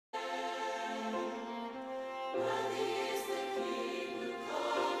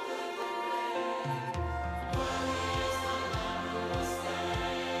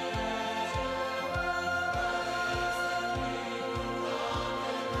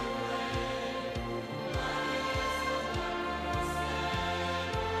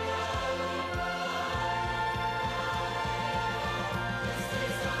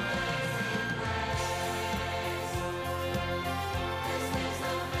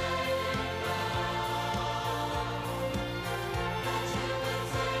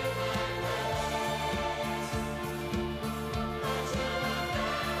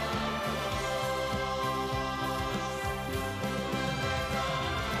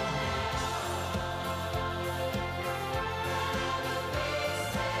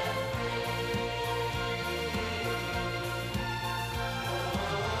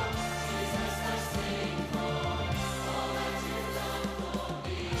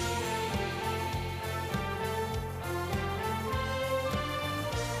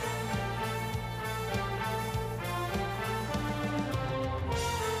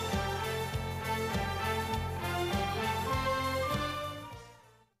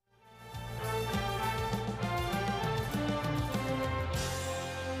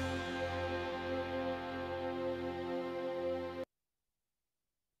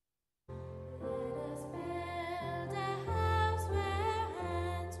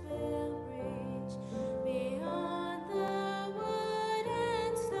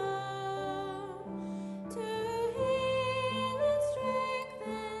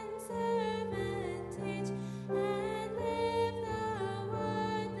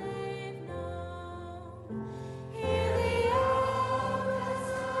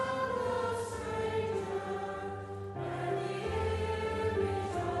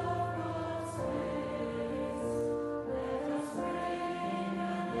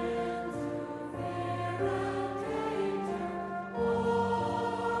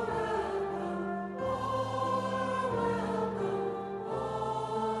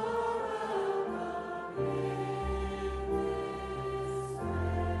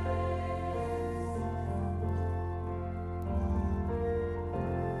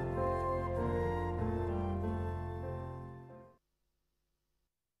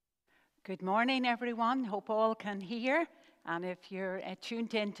Good morning, everyone. Hope all can hear. And if you're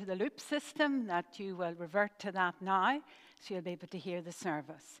tuned into the loop system, that you will revert to that now, so you'll be able to hear the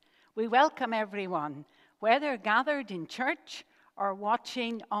service. We welcome everyone, whether gathered in church or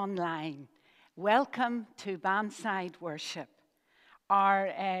watching online. Welcome to Bannside Worship.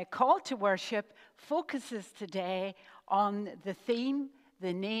 Our call to worship focuses today on the theme,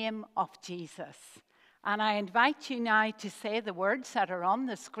 the name of Jesus. And I invite you now to say the words that are on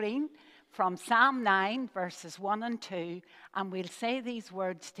the screen from Psalm 9, verses 1 and 2, and we'll say these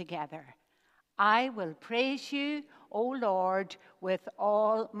words together. I will praise you, O Lord, with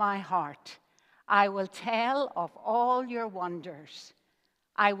all my heart. I will tell of all your wonders.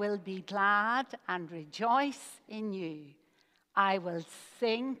 I will be glad and rejoice in you. I will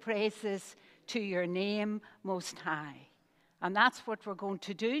sing praises to your name most high. And that's what we're going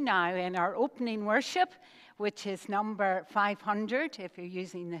to do now in our opening worship, which is number 500, if you're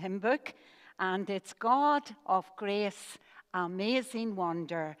using the hymn book. And it's God of grace, amazing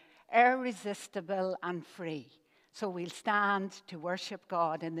wonder, irresistible and free. So we'll stand to worship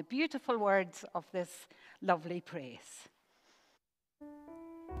God in the beautiful words of this lovely praise.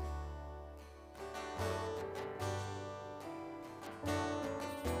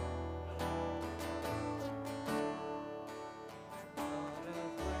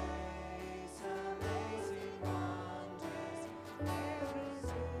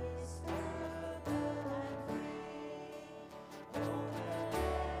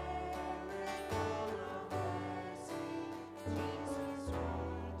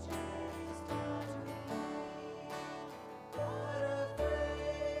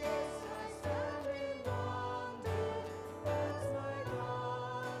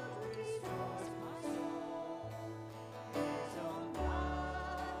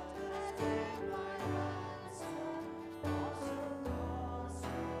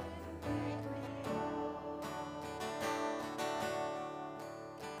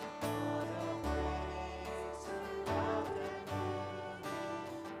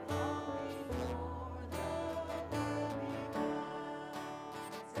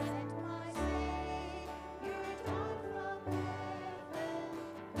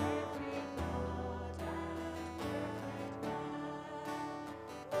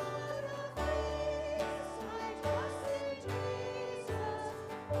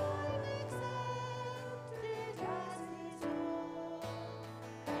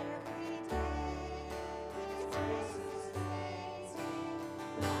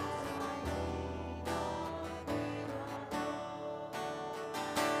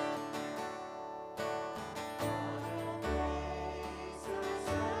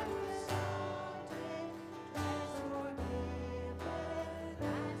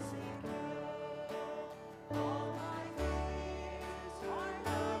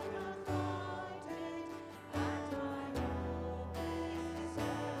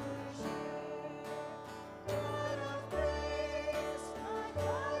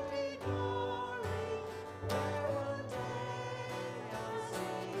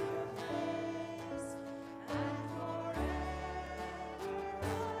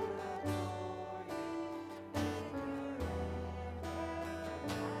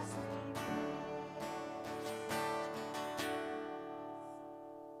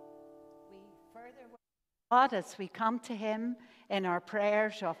 God, as we come to him in our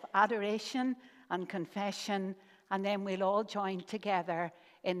prayers of adoration and confession, and then we'll all join together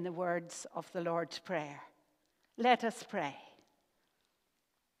in the words of the Lord's Prayer. Let us pray.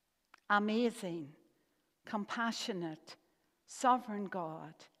 Amazing, compassionate, sovereign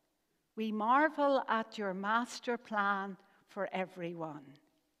God, we marvel at your master plan for everyone.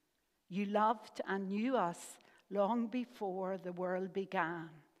 You loved and knew us long before the world began,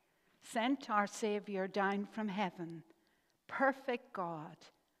 sent our Savior down from heaven, perfect God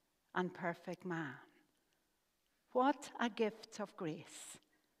and perfect man. What a gift of grace!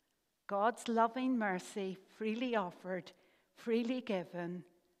 God's loving mercy freely offered, freely given,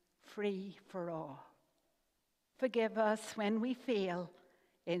 free for all. Forgive us when we fail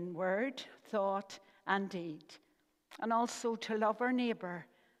in word, thought, and deed, and also to love our neighbour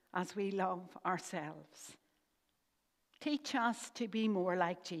as we love ourselves. Teach us to be more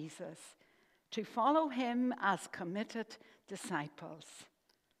like Jesus, to follow him as committed disciples.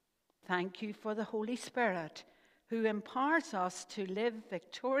 Thank you for the Holy Spirit, who empowers us to live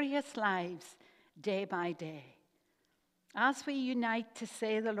victorious lives day by day. As we unite to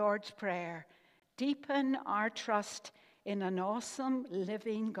say the Lord's Prayer, deepen our trust in an awesome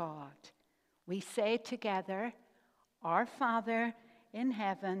living God. We say together, Our Father in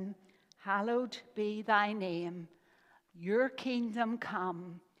heaven, hallowed be thy name. Your kingdom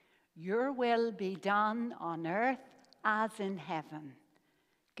come, your will be done on earth as in heaven.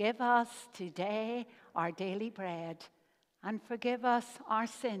 Give us today our daily bread, and forgive us our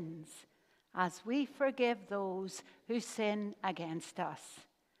sins, as we forgive those who sin against us.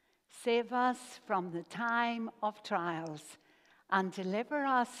 Save us from the time of trials, and deliver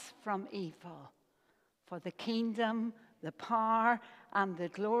us from evil. For the kingdom, the power, and the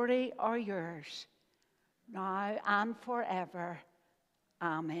glory are yours, now and forever.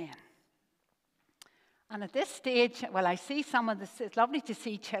 Amen. And at this stage, well, I see some of this. It's lovely to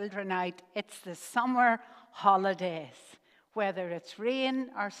see children out. It's the summer holidays. Whether it's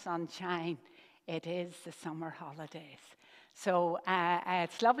rain or sunshine, it is the summer holidays. So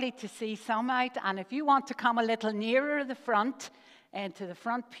it's lovely to see some out. And if you want to come a little nearer the front, to the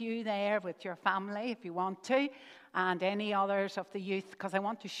front pew there with your family, if you want to, and any others of the youth, because I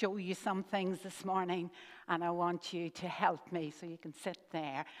want to show you some things this morning, and I want you to help me, so you can sit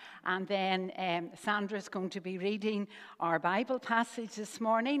there. And then Sandra's going to be reading our Bible passage this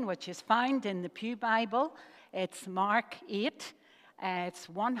morning, which is found in the Pew Bible. It's Mark 8. It's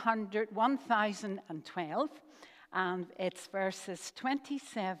 1012, and it's verses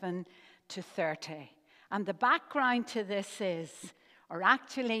 27 to 30. And the background to this is, or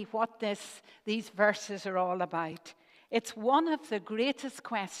actually what these verses are all about. It's one of the greatest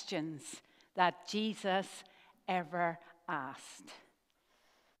questions that Jesus ever asked.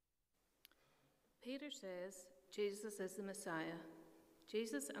 Peter says Jesus is the Messiah.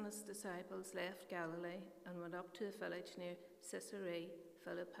 Jesus and his disciples left Galilee and went up to the village near Caesarea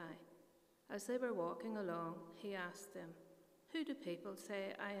Philippi. As they were walking along, he asked them, "Who do people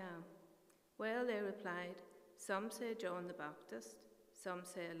say I am?" Well, they replied, "Some say John the Baptist, some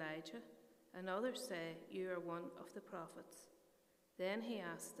say Elijah, and others say you are one of the prophets." Then he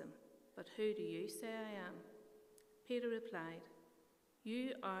asked them, "But who do you say I am?" Peter replied,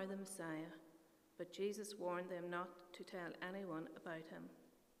 "You are the Messiah." But Jesus warned them not to tell anyone about him.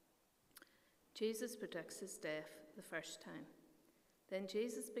 Jesus predicts his death the first time. Then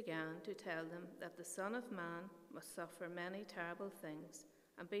Jesus began to tell them that the Son of Man must suffer many terrible things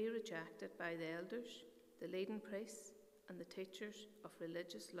and be rejected by the elders, the leading priests, and the teachers of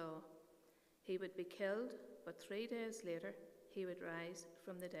religious law. He would be killed, but 3 days later he would rise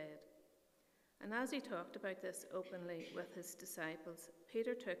from the dead. And as he talked about this openly with his disciples,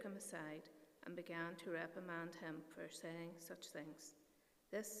 Peter took him aside and began to reprimand him for saying such things.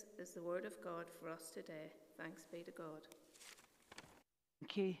 This is the word of God for us today. Thanks be to God.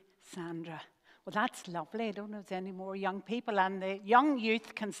 Thank you, Sandra. Well, that's lovely. I don't know if there's any more young people, and the young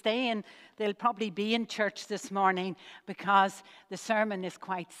youth can stay in. They'll probably be in church this morning because the sermon is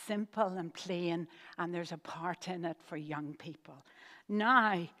quite simple and plain, and there's a part in it for young people.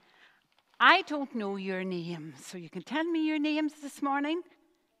 Now, I don't know your name, so you can tell me your names this morning.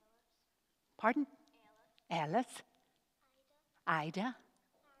 Pardon? Ellis. Ida.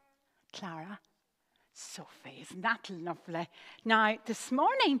 Clara. Sophie, isn't that lovely? Now, this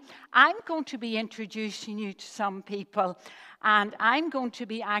morning, I'm going to be introducing you to some people, and I'm going to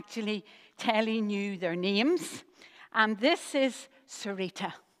be actually telling you their names. And this is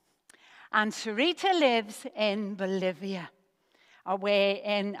Sarita. And Sarita lives in Bolivia, away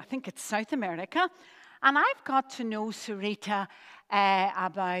in, I think it's South America. And I've got to know Sarita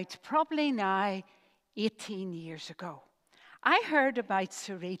about probably now 18 years ago. I heard about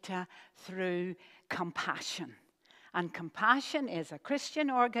Sarita through Compassion. And Compassion is a Christian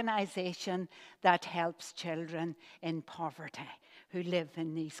organization that helps children in poverty who live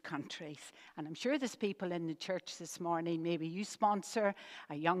in these countries. And I'm sure there's people in the church this morning, maybe you sponsor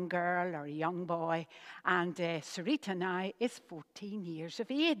a young girl or a young boy. And Sarita now is 14 years of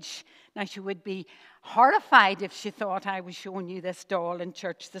age. Now, she would be horrified if she thought I was showing you this doll in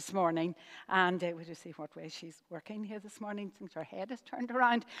church this morning. And we'll just see what way she's working here this morning since her head is turned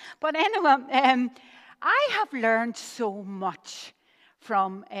around. But anyway, I have learned so much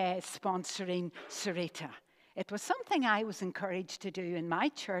from sponsoring Sarita. It was something I was encouraged to do in my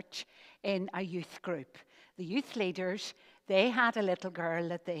church in a youth group. The youth leaders, they had a little girl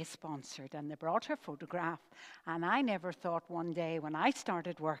that they sponsored, and they brought her photograph. And I never thought one day when I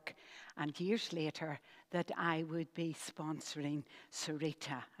started work, and years later, that I would be sponsoring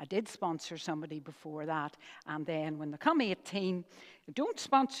Sarita. I did sponsor somebody before that, and then when they come 18, I don't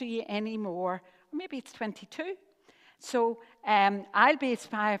sponsor you anymore. Maybe it's 22. So I've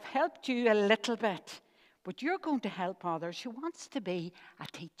helped you a little bit, but you're going to help others. She wants to be a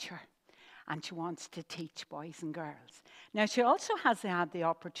teacher, and she wants to teach boys and girls. Now, she also has had the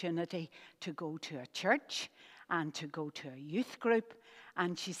opportunity to go to a church and to go to a youth group,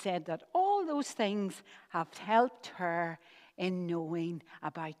 and she said that all those things have helped her in knowing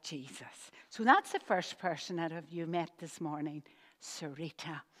about Jesus. So that's the first person that you met this morning,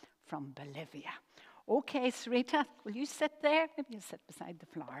 Sarita from Bolivia. Okay, Sarita, will you sit there? Maybe you sit beside the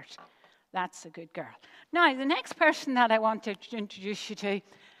flowers. That's a good girl. Now, the next person that I want to introduce you to,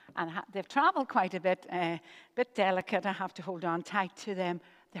 and they've traveled quite a bit delicate. I have to hold on tight to them.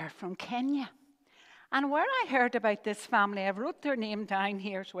 They're from Kenya. And where I heard about this family, I wrote their name down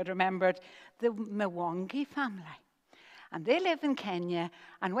here so I remembered, the Mwangi family. And they live in Kenya.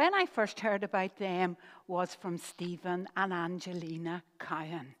 And when I first heard about them was from Stephen and Angelina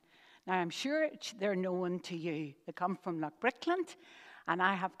Cowan. Now, I'm sure they're known to you. They come from Lochbrickland, and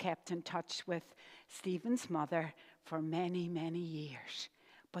I have kept in touch with Stephen's mother for many, many years.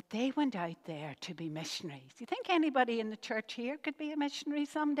 But they went out there to be missionaries. Do you think anybody in the church here could be a missionary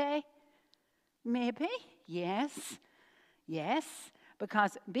someday? Maybe, yes,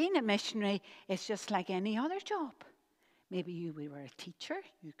 because being a missionary is just like any other job. Maybe you were a teacher.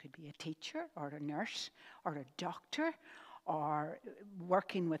 You could be a teacher or a nurse or a doctor, or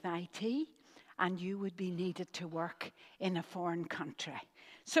working with IT, and you would be needed to work in a foreign country.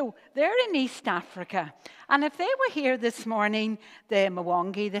 So they're in East Africa. And if they were here this morning, the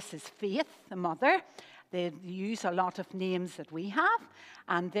Mwangi, this is Faith, the mother. They use a lot of names that we have.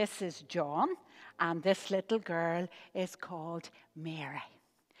 And this is John. And this little girl is called Mary.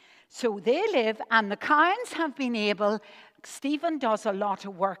 So they live, and the Cowans have been able, Stephen does a lot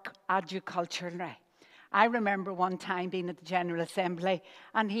of work agriculturally. I remember one time being at the General Assembly,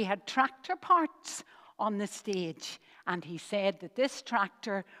 and he had tractor parts on the stage, and he said that this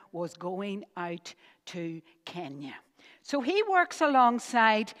tractor was going out to Kenya. So he works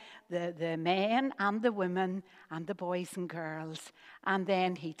alongside the men and the women and the boys and girls, and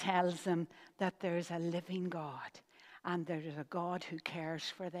then he tells them that there's a living God, and there's a God who cares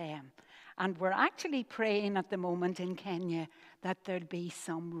for them. And we're actually praying at the moment in Kenya that there'll be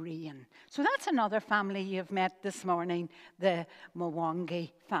some rain. So that's another family you've met this morning, the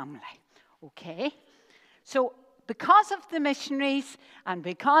Mwangi family. Okay? So because of the missionaries, and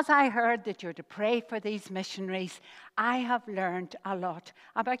because I heard that you're to pray for these missionaries, I have learned a lot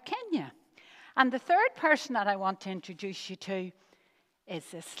about Kenya. And the third person that I want to introduce you to is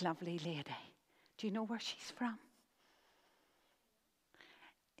this lovely lady. Do you know where she's from?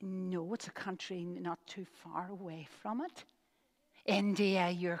 No, it's a country not too far away from it. India,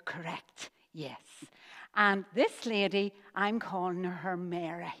 you're correct, yes. And this lady, I'm calling her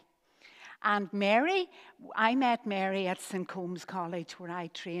Mary. And Mary, I met Mary at St. Combs College where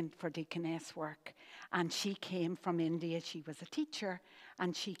I trained for deaconess work. And she came from India. She was a teacher,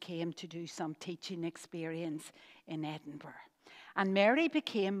 and she came to do some teaching experience in Edinburgh. And Mary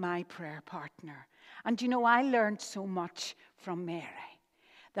became my prayer partner. And you know, I learned so much from Mary.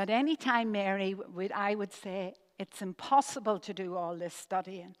 That any time Mary, I would say, it's impossible to do all this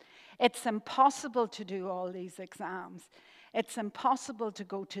studying. It's impossible to do all these exams. It's impossible to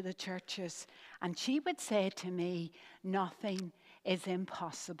go to the churches. And she would say to me, nothing is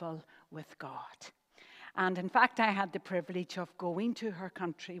impossible with God. And in fact, I had the privilege of going to her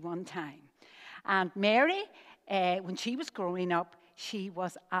country one time. And Mary, when she was growing up, she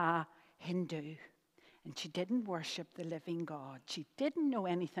was a Hindu. And she didn't worship the living God. She didn't know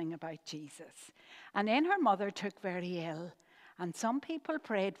anything about Jesus. And then her mother took very ill. And some people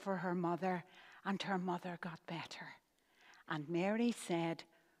prayed for her mother. and her mother got better. And Mary said,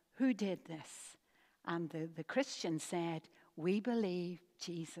 "Who did this?" And the Christian said, "We believe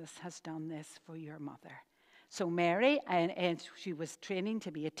Jesus has done this for your mother." So Mary, and she was training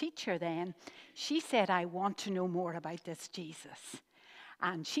to be a teacher then, she said, "I want to know more about this Jesus."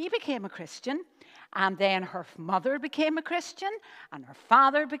 And she became a Christian, and then her mother became a Christian, and her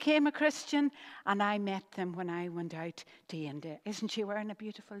father became a Christian, and I met them when I went out to India. Isn't she wearing a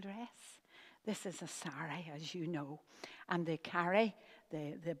beautiful dress? This is a sari, as you know, and they carry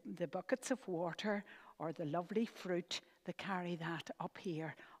the buckets of water or the lovely fruit. They carry that up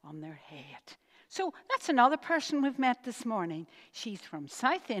here on their head. So that's another person we've met this morning. She's from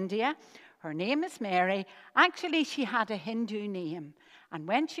South India. Her name is Mary. Actually, she had a Hindu name. And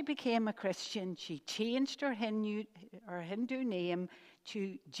when she became a Christian, she changed her Hindu name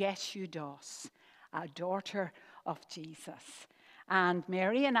to Jeshudas, a daughter of Jesus. And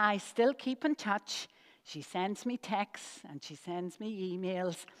Mary and I still keep in touch. She sends me texts and she sends me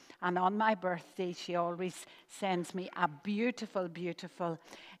emails. And on my birthday, she always sends me a beautiful, beautiful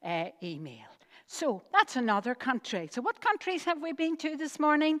email. So that's another country. So what countries have we been to this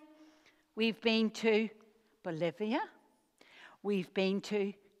morning? We've been to Bolivia. We've been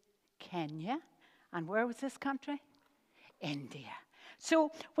to Kenya. And where was this country? India.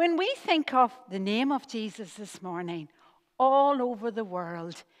 So when we think of the name of Jesus this morning, all over the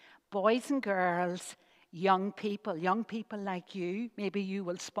world, boys and girls, young people like you, maybe you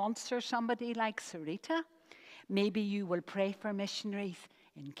will sponsor somebody like Sarita. Maybe you will pray for missionaries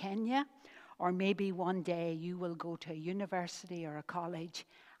in Kenya. Or maybe one day you will go to a university or a college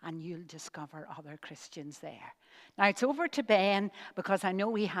and you'll discover other Christians there. Now it's over to Ben because I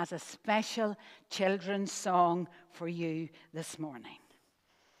know he has a special children's song for you this morning.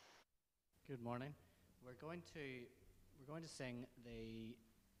 Good morning. We're going to sing the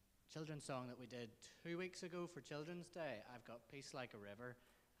children's song that we did 2 weeks ago for Children's Day. I've got Peace Like a River,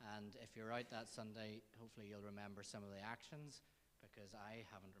 and if you're out that Sunday, hopefully you'll remember some of the actions because I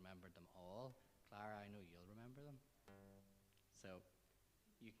haven't remembered them all. Clara, I know you'll remember them. So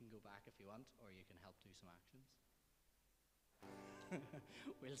you can go back if you want, or you can help do some actions.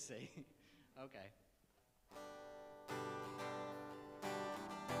 We'll see. Okay.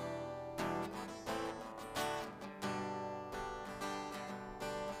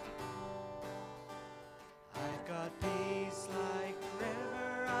 I've got peace like a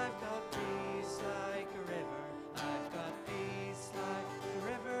river, I've got peace like a river, I've got peace like a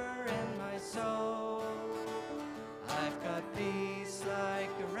river in my soul. I've got peace like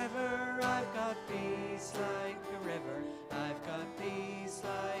a river, I've got peace like a river, I've got peace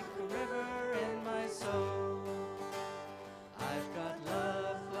like a river in my soul. I've got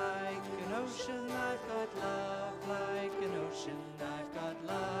love like an ocean, I've got love like an ocean, I've got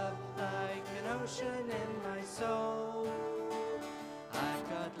love like an ocean in my soul. I've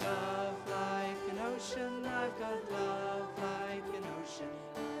got love like an ocean, I've got love like an ocean,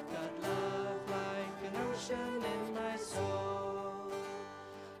 I've got love like an ocean in my soul.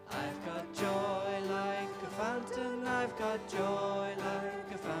 I've got joy like a fountain, I've got joy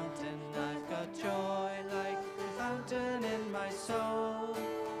like a fountain, I've got joy like a fountain in my soul.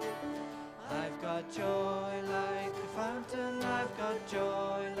 I've got joy like a fountain, I've got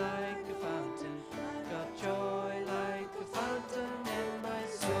joy like a fountain, I've got joy like a fountain in my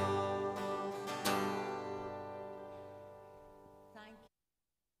soul. Thank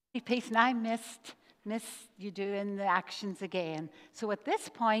you. Peace, and I missed you doing the actions again. So at this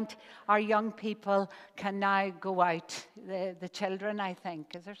point, our young people can now go out. The children, I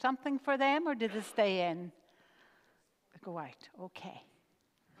think. Is there something for them, or did they stay in? Go out. Okay.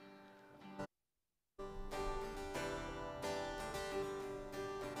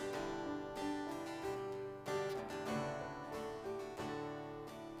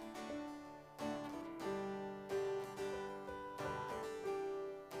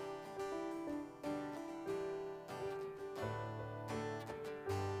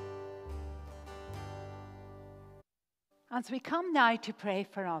 As we come now to pray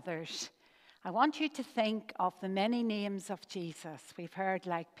for others, I want you to think of the many names of Jesus. We've heard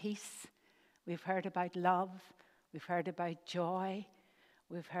like peace, we've heard about love, we've heard about joy,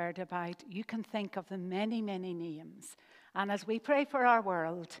 we've heard about, you can think of the many, many names. And as we pray for our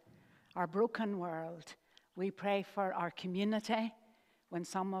world, our broken world, we pray for our community, when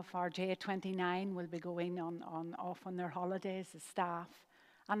some of our J29 will be going off on their holidays as staff.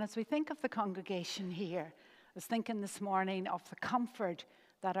 And as we think of the congregation here, I was thinking this morning of the comfort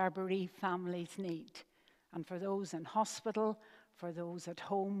that our bereaved families need. And for those in hospital, for those at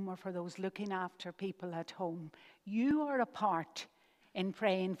home, or for those looking after people at home, you are a part in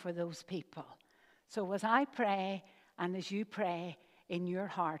praying for those people. So as I pray and as you pray in your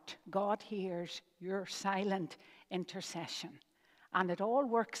heart, God hears your silent intercession. And it all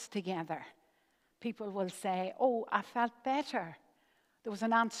works together. People will say, oh, I felt better. There was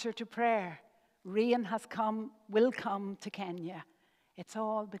an answer to prayer. Rain has come, will come to Kenya. It's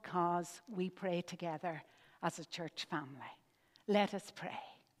all because we pray together as a church family. Let us pray.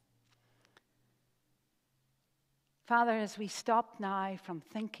 Father, as we stop now from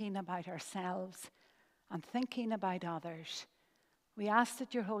thinking about ourselves and thinking about others, we ask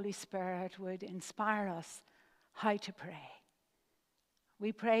that your Holy Spirit would inspire us how to pray.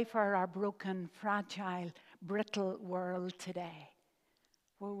 We pray for our broken, fragile, brittle world today,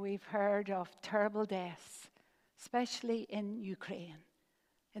 where we've heard of terrible deaths, especially in Ukraine,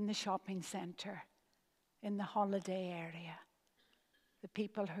 in the shopping centre, in the holiday area, the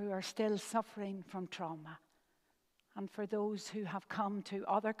people who are still suffering from trauma, and for those who have come to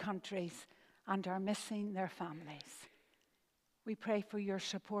other countries and are missing their families. We pray for your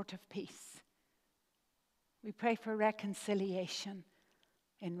support of peace. We pray for reconciliation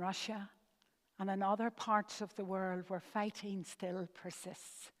in Russia and in other parts of the world where fighting still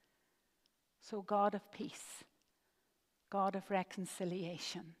persists. So God of peace, God of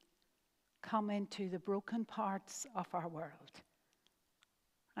reconciliation, come into the broken parts of our world.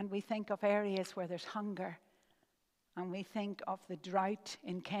 And we think of areas where there's hunger, and we think of the drought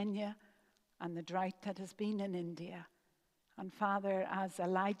in Kenya and the drought that has been in India. And Father, as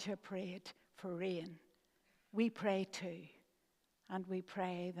Elijah prayed for rain, we pray too, and we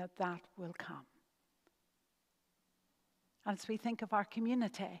pray that that will come. As we think of our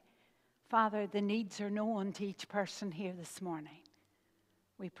community, Father, the needs are known to each person here this morning.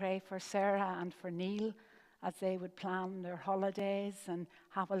 We pray for Sarah and for Neil as they would plan their holidays and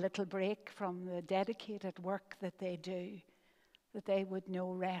have a little break from the dedicated work that they do, that they would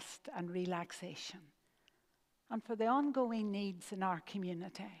know rest and relaxation. And for the ongoing needs in our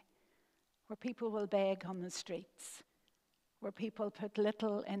community, where people will beg on the streets, where people put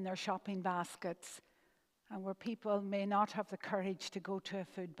little in their shopping baskets, and where people may not have the courage to go to a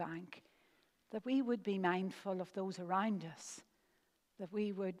food bank, that we would be mindful of those around us, that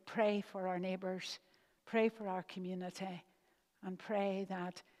we would pray for our neighbours, pray for our community, and pray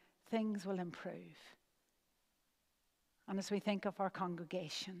that things will improve. And as we think of our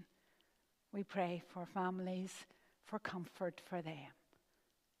congregation, we pray for families, for comfort for them,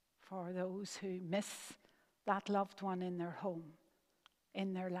 for those who miss that loved one in their home,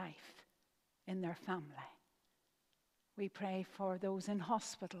 in their life, in their family. We pray for those in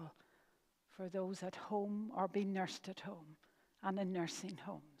hospital, for those at home or being nursed at home and in nursing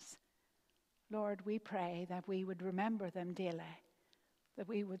homes. Lord, we pray that we would remember them daily, that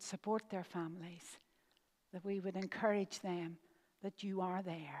we would support their families, that we would encourage them that you are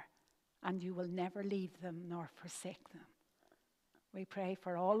there and you will never leave them nor forsake them. We pray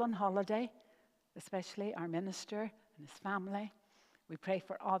for all on holiday, especially our minister and his family. We pray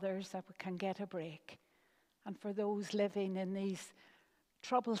for others that we can get a break. And for those living in these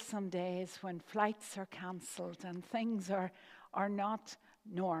troublesome days when flights are cancelled and things are not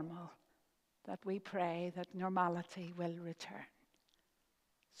normal, that we pray that normality will return.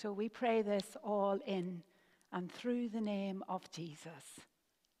 So we pray this all in and through the name of Jesus.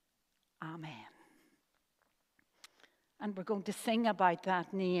 Amen. And we're going to sing about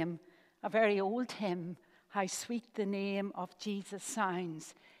that name, a very old hymn, How Sweet the Name of Jesus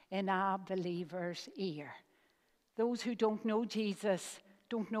Sounds in a Believer's Ear. Those who don't know Jesus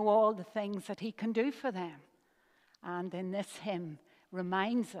don't know all the things that he can do for them. And in this hymn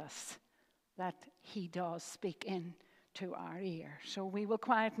reminds us that he does speak in to our ear. So we will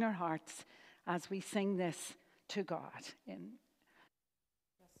quieten our hearts as we sing this to God.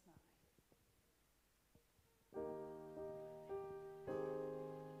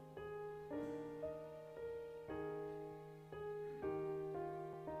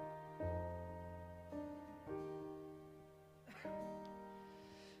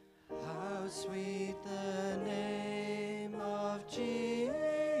 How sweet the name of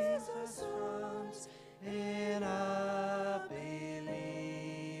Jesus sounds in a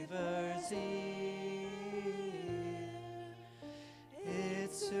believer's ear.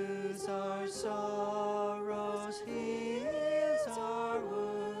 It soothes our sorrows, heals our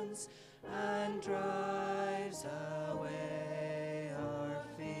wounds, and drives away our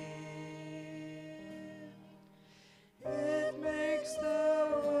fear. It makes the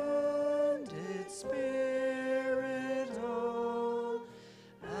wounded spirit whole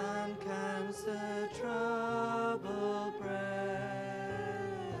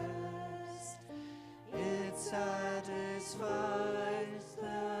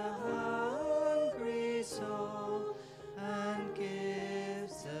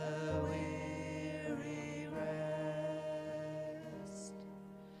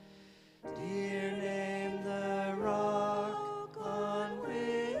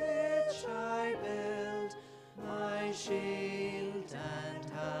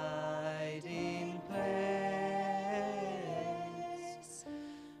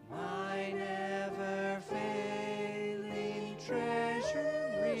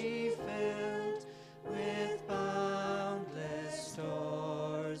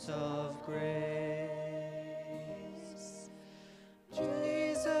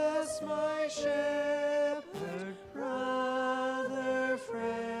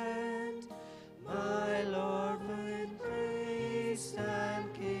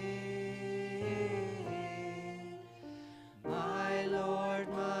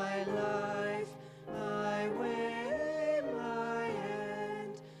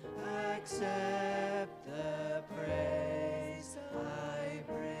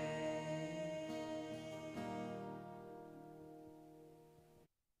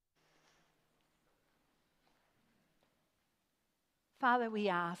Father, we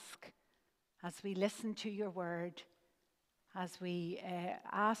ask, as we listen to your word, as we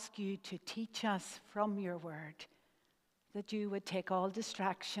ask you to teach us from your word, that you would take all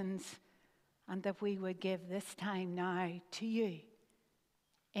distractions and that we would give this time now to you.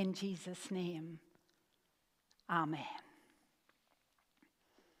 In Jesus' name, amen.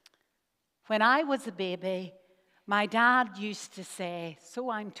 When I was a baby, my dad used to say,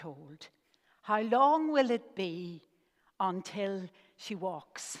 so I'm told, how long will it be until she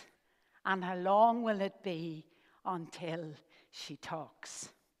walks? And how long will it be until she talks?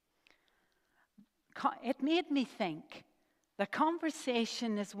 It made me think that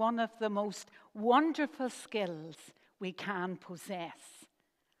conversation is one of the most wonderful skills we can possess.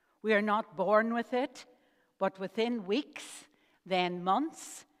 We are not born with it, but within weeks, then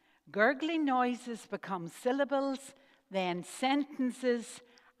months, gurgling noises become syllables, then sentences,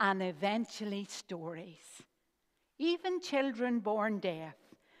 and eventually stories. Even children born deaf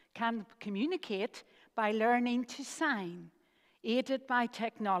can communicate by learning to sign, aided by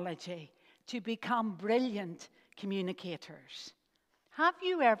technology, to become brilliant communicators. Have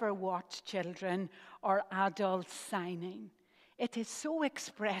you ever watched children or adults signing? It is so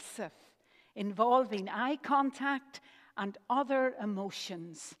expressive, involving eye contact and other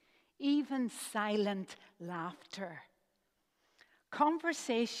emotions, even silent laughter.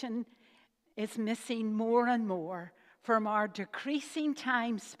 Conversation is missing more and more from our decreasing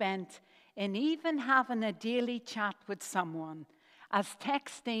time spent in even having a daily chat with someone, as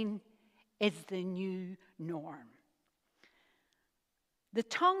texting is the new norm. The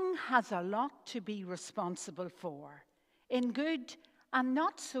tongue has a lot to be responsible for, in good and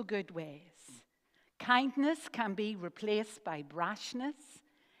not so good ways. Kindness can be replaced by brashness,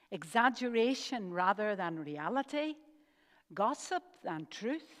 exaggeration rather than reality, gossip than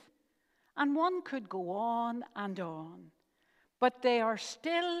truth, and one could go on and on. But they are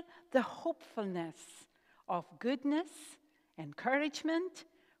still the hopefulness of goodness, encouragement,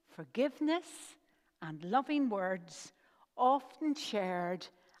 forgiveness, and loving words, often shared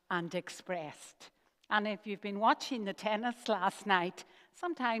and expressed. And if you've been watching the tennis last night,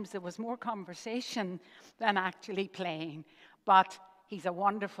 sometimes there was more conversation than actually playing. But he's a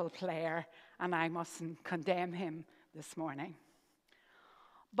wonderful player, and I mustn't condemn him this morning.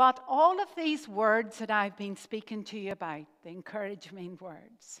 But all of these words that I've been speaking to you about, the encouragement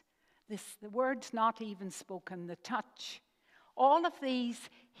words, the words not even spoken, the touch, all of these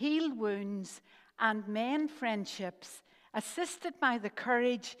heal wounds and mend friendships, assisted by the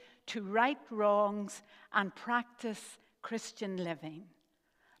courage to right wrongs and practice Christian living.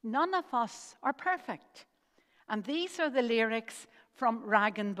 None of us are perfect. And these are the lyrics from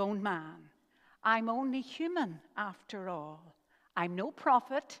Rag and Bone Man. I'm only human after all. I'm no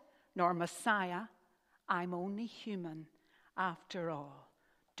prophet nor Messiah. I'm only human after all.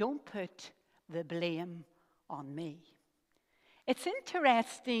 Don't put the blame on me. It's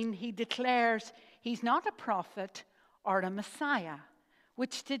interesting, he declares he's not a prophet or a Messiah,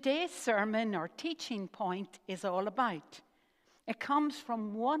 which today's sermon or teaching point is all about. It comes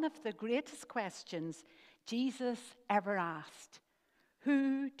from one of the greatest questions Jesus ever asked.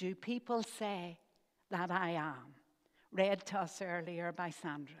 Who do people say that I am? Read to us earlier by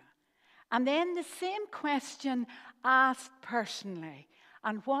Sandra. And then the same question asked personally.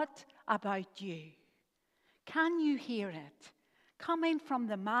 And what about you? Can you hear it? Coming from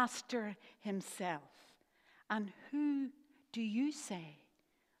the Master himself. And who do you say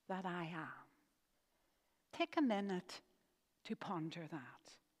that I am? Take a minute to ponder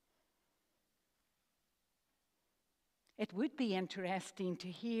that. It would be interesting to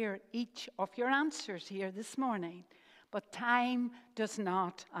hear each of your answers here this morning, but time does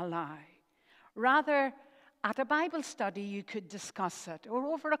not allow. Rather, at a Bible study, you could discuss it, or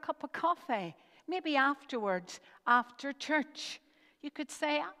over a cup of coffee, maybe afterwards, after church. You could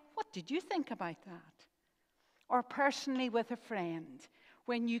say, what did you think about that? Or personally with a friend,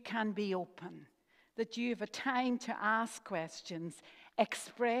 when you can be open, that you have a time to ask questions,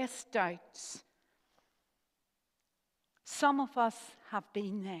 express doubts. Some of us have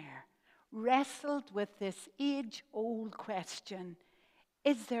been there, wrestled with this age-old question,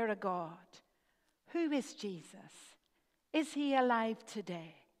 is there a God? Who is Jesus? Is he alive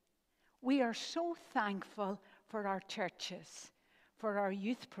today? We are so thankful for our churches, for our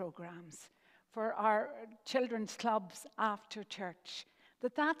youth programs, for our children's clubs after church,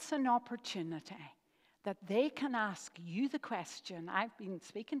 that's an opportunity that they can ask you the question. I've been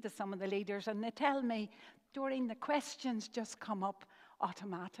speaking to some of the leaders and they tell me, Doreen, the questions just come up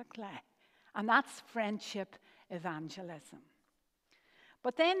automatically. And that's friendship evangelism.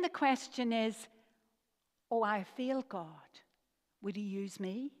 But then the question is, I feel God. Would he use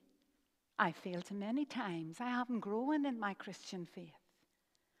me? I failed him many times. I haven't grown in my Christian faith.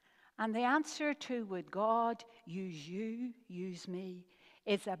 And the answer to would God use you, use me,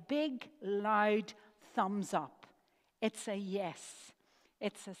 is a big, loud thumbs up. It's a yes.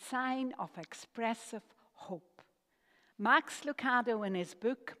 It's a sign of expressive hope. Max Lucado, in his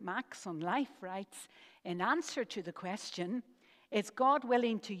book, Max on Life, writes, in answer to the question, is God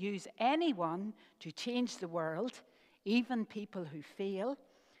willing to use anyone to change the world, even people who fail?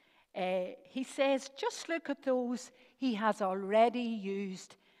 He says, just look at those he has already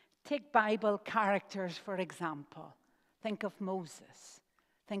used. Take Bible characters, for example. Think of Moses.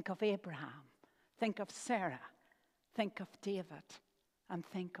 Think of Abraham. Think of Sarah. Think of David. And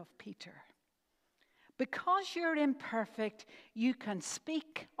think of Peter. Because you're imperfect, you can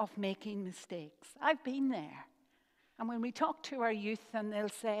speak of making mistakes. I've been there. And when we talk to our youth and they'll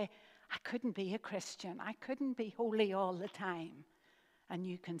say, I couldn't be a Christian. I couldn't be holy all the time. And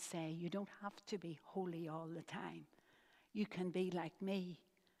you can say, you don't have to be holy all the time. You can be like me,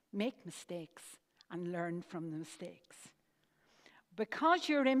 make mistakes and learn from the mistakes. Because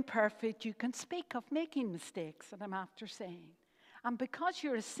you're imperfect, you can speak of making mistakes, that I'm after saying. And because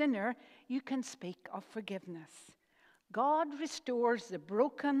you're a sinner, you can speak of forgiveness. God restores the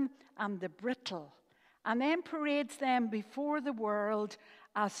broken and the brittle, and then parades them before the world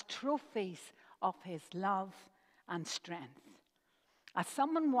as trophies of his love and strength. As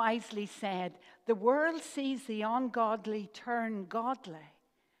someone wisely said, the world sees the ungodly turn godly,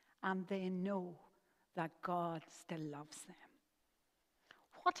 and they know that God still loves them.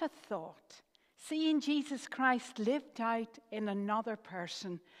 What a thought. Seeing Jesus Christ lived out in another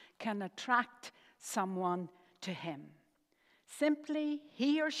person can attract someone to him. Simply,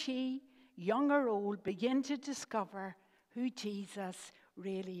 he or she, young or old, begin to discover who Jesus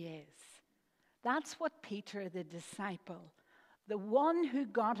really is. That's what Peter, the disciple, the one who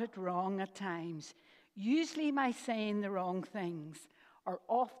got it wrong at times, usually by saying the wrong things or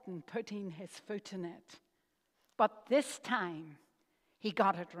often putting his foot in it. But this time, he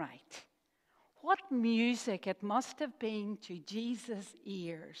got it right. What music it must have been to Jesus'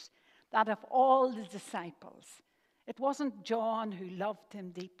 ears, that of all the disciples. It wasn't John who loved him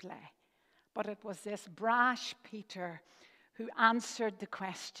deeply, but it was this brash Peter who answered the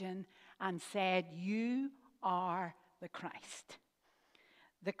question and said, you are the Christ.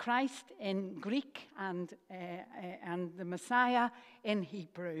 The Christ in Greek and the Messiah in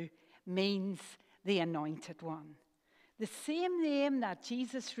Hebrew means the Anointed One. The same name that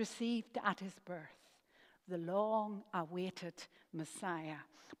Jesus received at his birth, the long-awaited Messiah,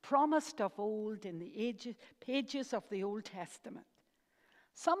 promised of old in the pages of the Old Testament.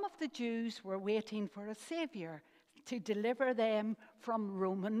 Some of the Jews were waiting for a Savior to deliver them from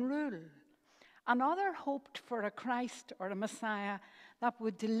Roman rule. Another hoped for a Christ or a Messiah that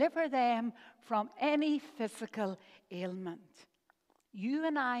would deliver them from any physical ailment. You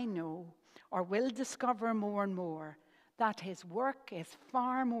and I know, or will discover more and more, that his work is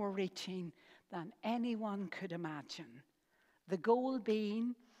far more reaching than anyone could imagine. The goal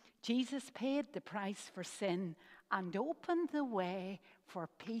being, Jesus paid the price for sin and opened the way for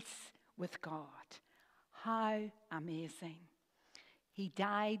peace with God. How amazing. He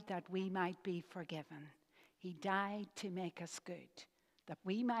died that we might be forgiven. He died to make us good, that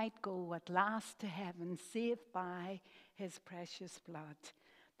we might go at last to heaven, saved by his precious blood.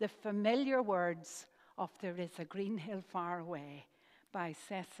 The familiar words of There Is a Green Hill Far Away by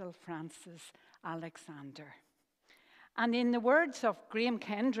Cecil Francis Alexander. And in the words of Graham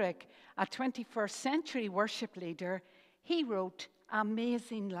Kendrick, a 21st century worship leader, he wrote,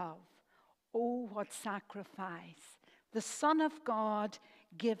 amazing love, oh what sacrifice, the Son of God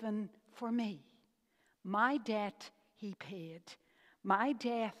given for me. My debt he paid, my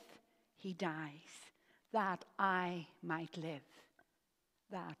death he dies, that I might live,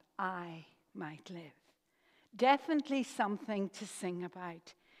 that I might live. Definitely something to sing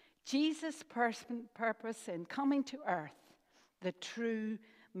about. Jesus' purpose in coming to earth, the true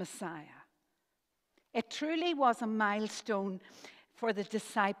Messiah. It truly was a milestone for the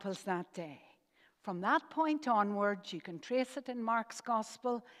disciples that day. From that point onwards, you can trace it in Mark's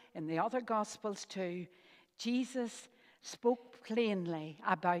gospel, in the other gospels too. Jesus spoke plainly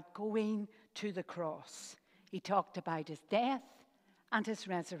about going to the cross. He talked about his death and his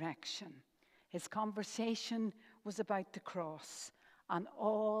resurrection. His conversation was about the cross and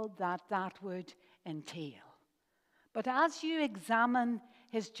all that that would entail. But as you examine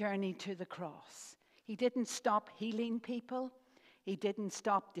his journey to the cross, he didn't stop healing people. He didn't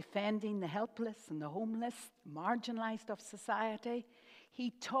stop defending the helpless and the homeless, marginalized of society.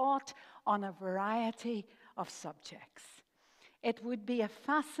 He taught on a variety of subjects. It would be a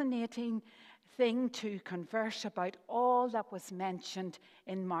fascinating thing to converse about all that was mentioned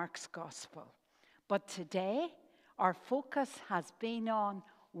in Mark's Gospel. But today, our focus has been on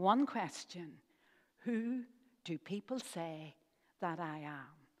one question: who do people say that I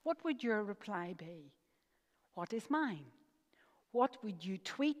am? What would your reply be? What is mine? What would you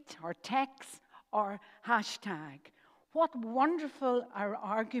tweet or text or hashtag? What wonderful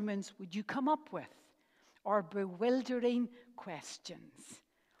arguments would you come up with? Or bewildering questions?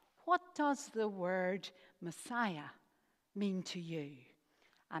 What does the word Messiah mean to you?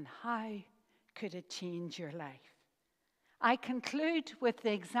 And how could it change your life? I conclude with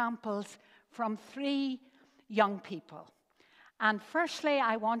the examples from 3 young people. And firstly,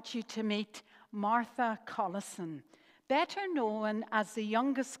 I want you to meet Martha Collison, better known as the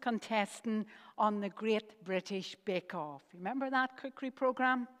youngest contestant on the Great British Bake Off. Remember that cookery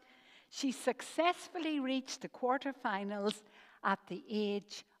program? She successfully reached the quarterfinals at the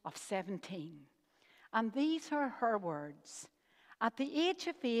age of 17. And these are her words. At the age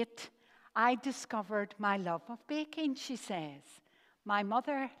of 8, I discovered my love of baking, she says. My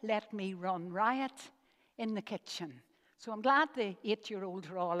mother let me run riot in the kitchen. So I'm glad the 8-year-olds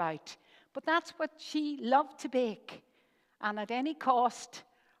are all out. But that's what she loved to bake. And at any cost,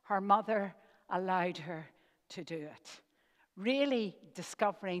 her mother allowed her to do it. Really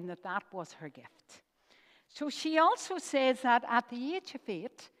discovering that that was her gift. So she also says that at the age of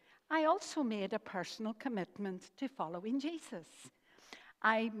 8, I also made a personal commitment to following Jesus.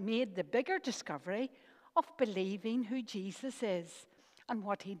 I made the bigger discovery of believing who Jesus is and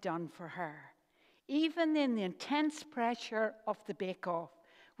what he'd done for her. Even in the intense pressure of the bake-off,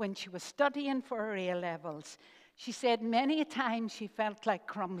 when she was studying for her A-levels, she said many a time she felt like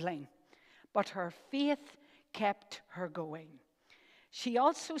crumbling, but her faith kept her going. She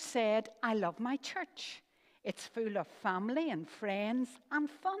also said, I love my church. It's full of family and friends and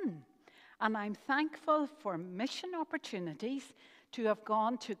fun. And I'm thankful for mission opportunities to have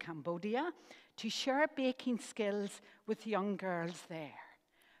gone to Cambodia to share baking skills with young girls there.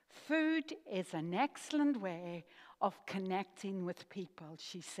 Food is an excellent way of connecting with people,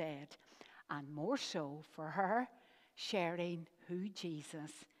 she said, and more so for her, sharing who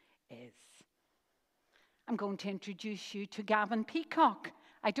Jesus is. I'm going to introduce you to Gavin Peacock.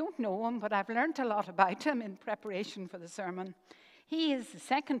 I don't know him, but I've learned a lot about him in preparation for the sermon. He is the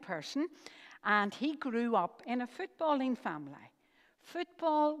second person, and he grew up in a footballing family.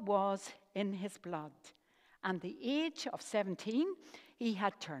 Football was in his blood. And at the age of 17, he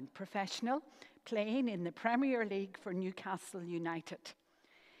had turned professional, playing in the Premier League for Newcastle United.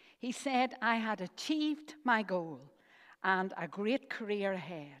 He said, I had achieved my goal and a great career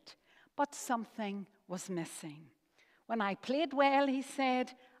ahead, but something was missing. When I played well, he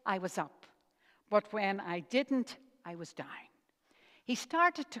said, I was up. But when I didn't, I was down. He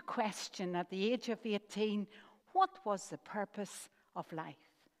started to question at the age of 18, what was the purpose of life?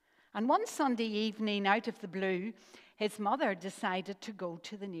 And one Sunday evening, out of the blue, his mother decided to go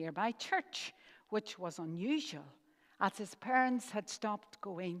to the nearby church, which was unusual, as his parents had stopped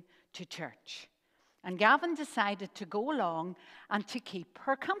going to church. And Gavin decided to go along and to keep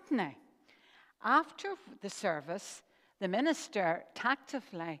her company. After the service, the minister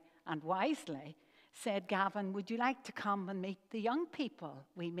tactfully and wisely said, Gavin, would you like to come and meet the young people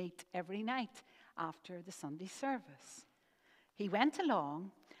we meet every night after the Sunday service? He went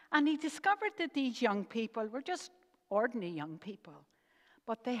along, and he discovered that these young people were just ordinary young people,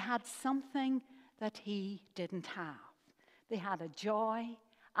 but they had something that he didn't have. They had a joy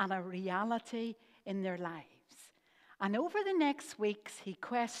and a reality in their lives. And over the next weeks, he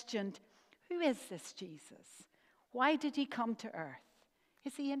questioned, who is this Jesus? Why did he come to earth?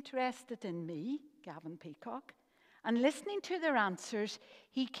 Is he interested in me, Gavin Peacock? And listening to their answers,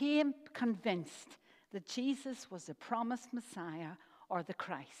 he came convinced that Jesus was the promised Messiah or the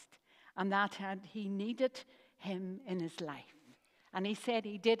Christ, and that he needed him in his life. And he said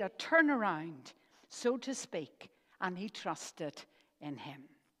he did a turnaround, so to speak, and he trusted in him.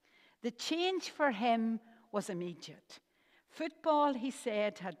 The change for him was immediate. Football, he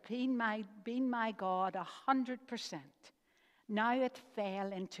said, had been my God 100%. Now it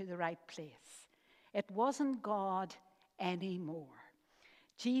fell into the right place. It wasn't God anymore.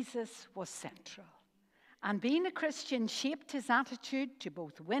 Jesus was central. And being a Christian shaped his attitude to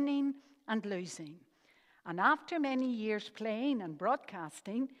both winning and losing. And after many years playing and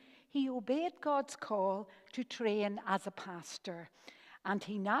broadcasting, he obeyed God's call to train as a pastor. And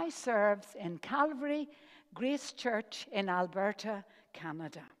he now serves in Calvary Grace Church in Alberta,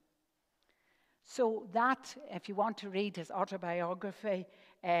 Canada. So that, if you want to read his autobiography,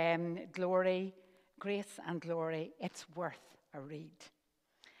 Glory, Grace and Glory, it's worth a reed.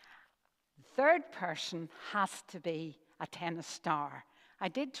 The third person has to be a tennis star. I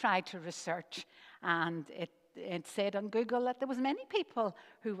did try to research, and it said on Google that there was many people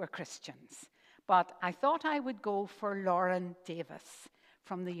who were Christians. But I thought I would go for Lauren Davis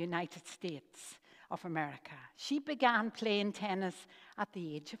from the United States of America. She began playing tennis at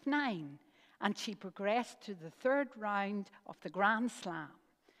the age of 9, and she progressed to the 3rd round of the Grand Slam.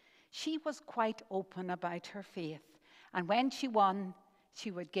 She was quite open about her faith, and when she won,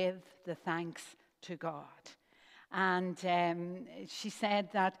 she would give the thanks to God. And she said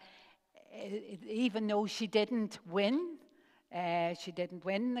that even though she didn't win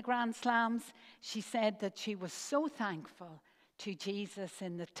the Grand Slams, she said that she was so thankful to Jesus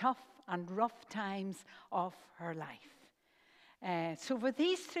in the tough and rough times of her life. So for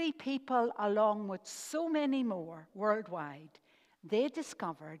these 3 people, along with so many more worldwide, they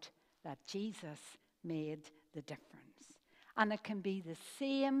discovered that Jesus made the difference. And it can be the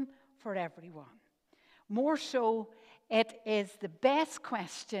same for everyone. More so, it is the best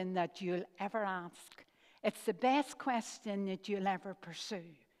question that you'll ever ask. It's the best question that you'll ever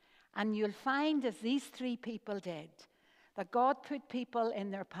pursue. And you'll find, as these 3 people did, that God put people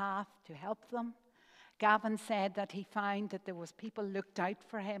in their path to help them. Gavin said that he found that there was people looked out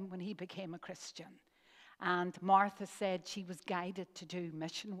for him when he became a Christian. And Martha said she was guided to do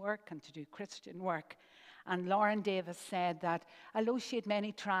mission work and to do Christian work. And Lauren Davis said that although she had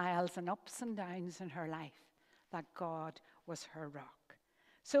many trials and ups and downs in her life, that God was her rock.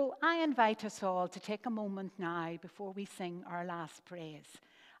 So I invite us all to take a moment now before we sing our last praise.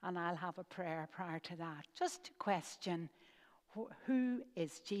 And I'll have a prayer prior to that, just to question, who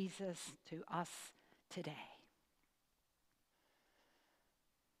is Jesus to us today?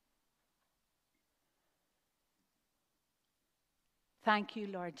 Thank you,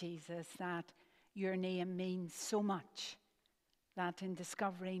 Lord Jesus, that your name means so much, that in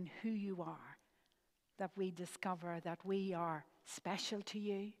discovering who you are, that we discover that we are special to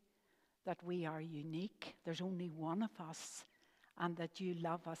you, that we are unique. There's only one of us, and that you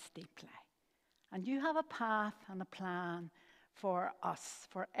love us deeply. And you have a path and a plan for us,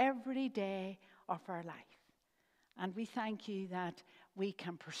 for every day of our life. And we thank you that we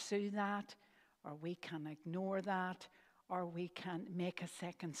can pursue that, or we can ignore that, or we can make a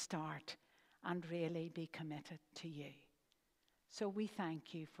second start and really be committed to you. So we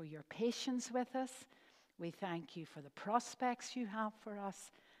thank you for your patience with us. We thank you for the prospects you have for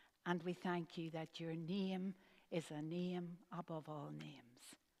us. And we thank you that your name is a name above all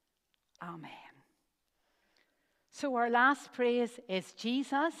names. Amen. So our last praise is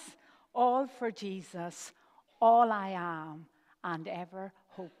Jesus, all for Jesus, all I am and ever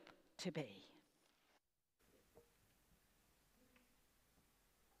hope to be.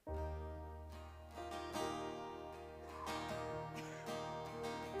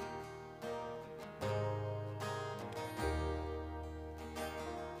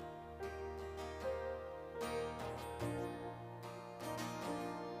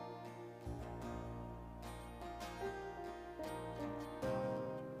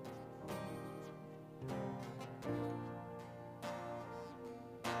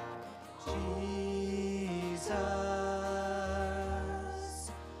 Jesus,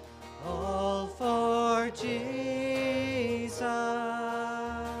 all for Jesus,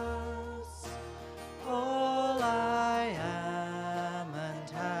 all I am and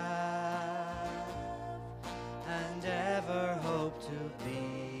have, and ever hope to be.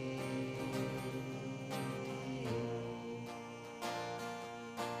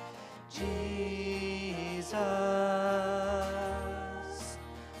 Jesus,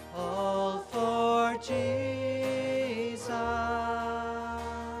 all for Jesus,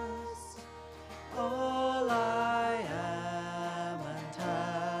 all I am and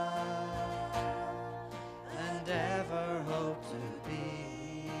have, and ever hope to be.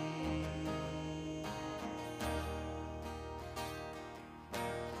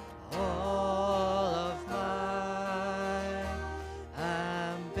 All of my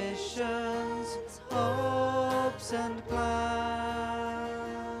ambitions, hopes, and plans,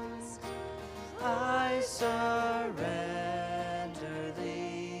 I surrender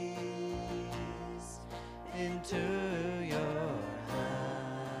these into your hands.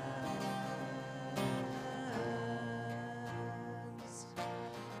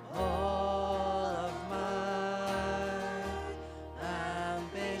 All of my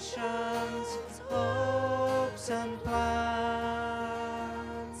ambitions, hopes, and plans,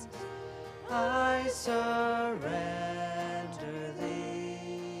 I surrender these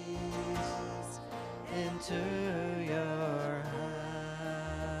into your hands.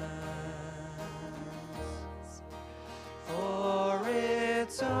 For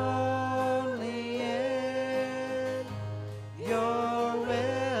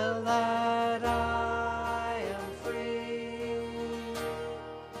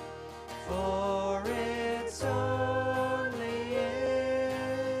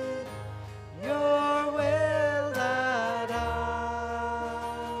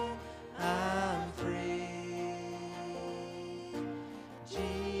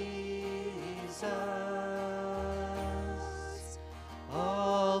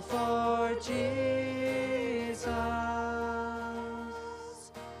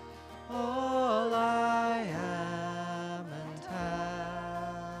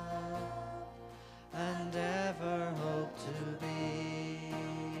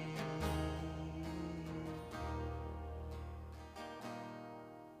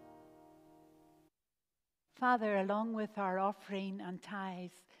Father, along with our offering and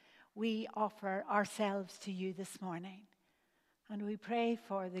tithes, we offer ourselves to you this morning. And we pray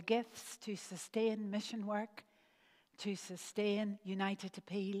for the gifts to sustain mission work, to sustain United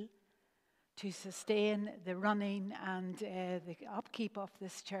Appeal, to sustain the running and the upkeep of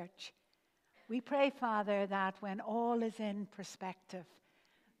this church. We pray, Father, that when all is in perspective,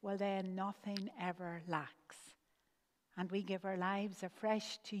 well then nothing ever lacks. And we give our lives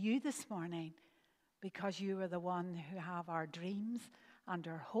afresh to you this morning because you are the one who have our dreams and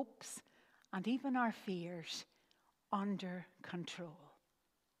our hopes and even our fears under control.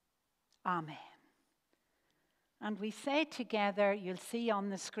 Amen. And we say together, you'll see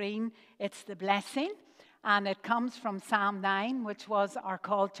on the screen, it's the blessing, and it comes from Psalm 9, which was our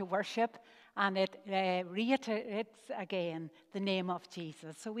call to worship, and it reiterates again the name of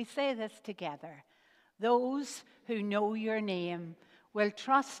Jesus. So we say this together. Those who know your name will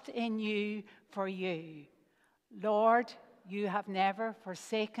trust in you for you. Lord, you have never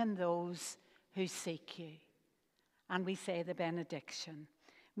forsaken those who seek you. And we say the benediction.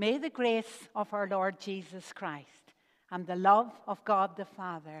 May the grace of our Lord Jesus Christ and the love of God the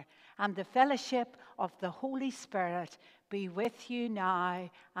Father and the fellowship of the Holy Spirit be with you now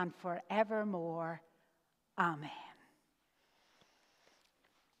and forevermore. Amen.